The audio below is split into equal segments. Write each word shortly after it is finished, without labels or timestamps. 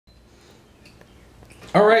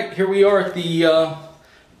All right, here we are at the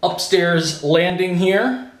upstairs landing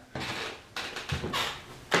here.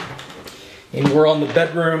 And we're on the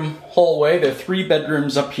bedroom hallway. There are 3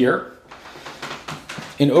 bedrooms up here.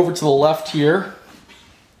 And over to the left here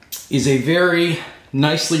is a very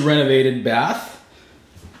nicely renovated bath.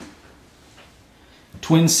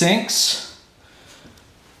 Twin sinks,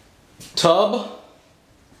 tub,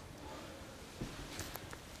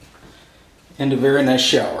 and a very nice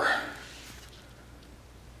shower.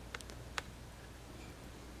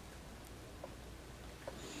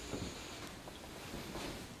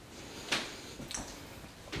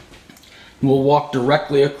 We'll walk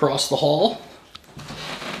directly across the hall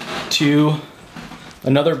to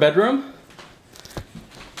another bedroom.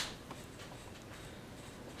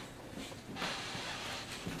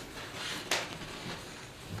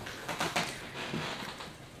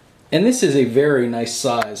 And this is a very nice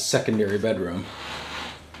size secondary bedroom.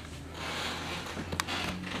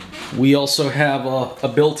 We also have a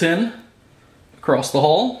built-in across the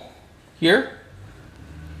hall here.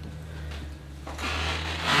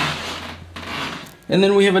 And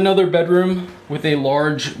then we have another bedroom with a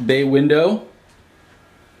large bay window.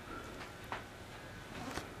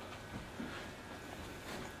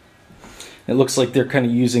 It looks like they're kind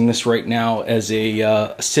of using this right now as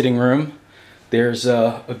a sitting room. There's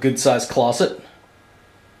a good-sized closet.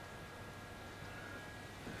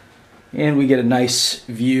 And we get a nice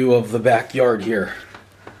view of the backyard here.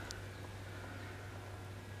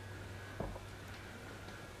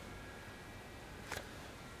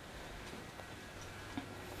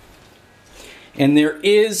 And there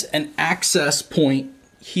is an access point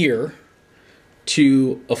here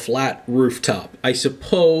to a flat rooftop. I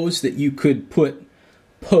suppose that you could put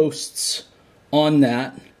posts on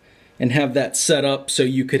that and have that set up so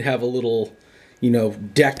you could have a little,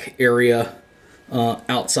 deck area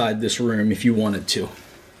outside this room if you wanted to.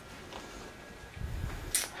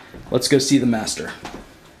 Let's go see the master.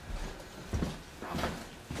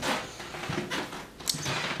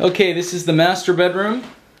 Okay, this is the master bedroom.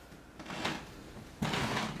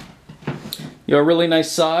 A really nice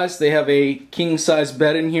size. They have a king-size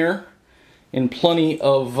bed in here and plenty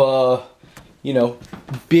of,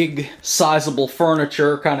 big, sizable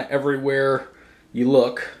furniture kind of everywhere you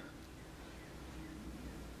look.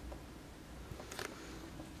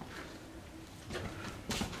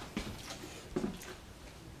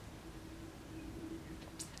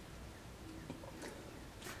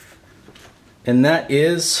 And that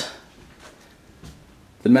is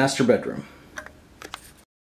the master bedroom.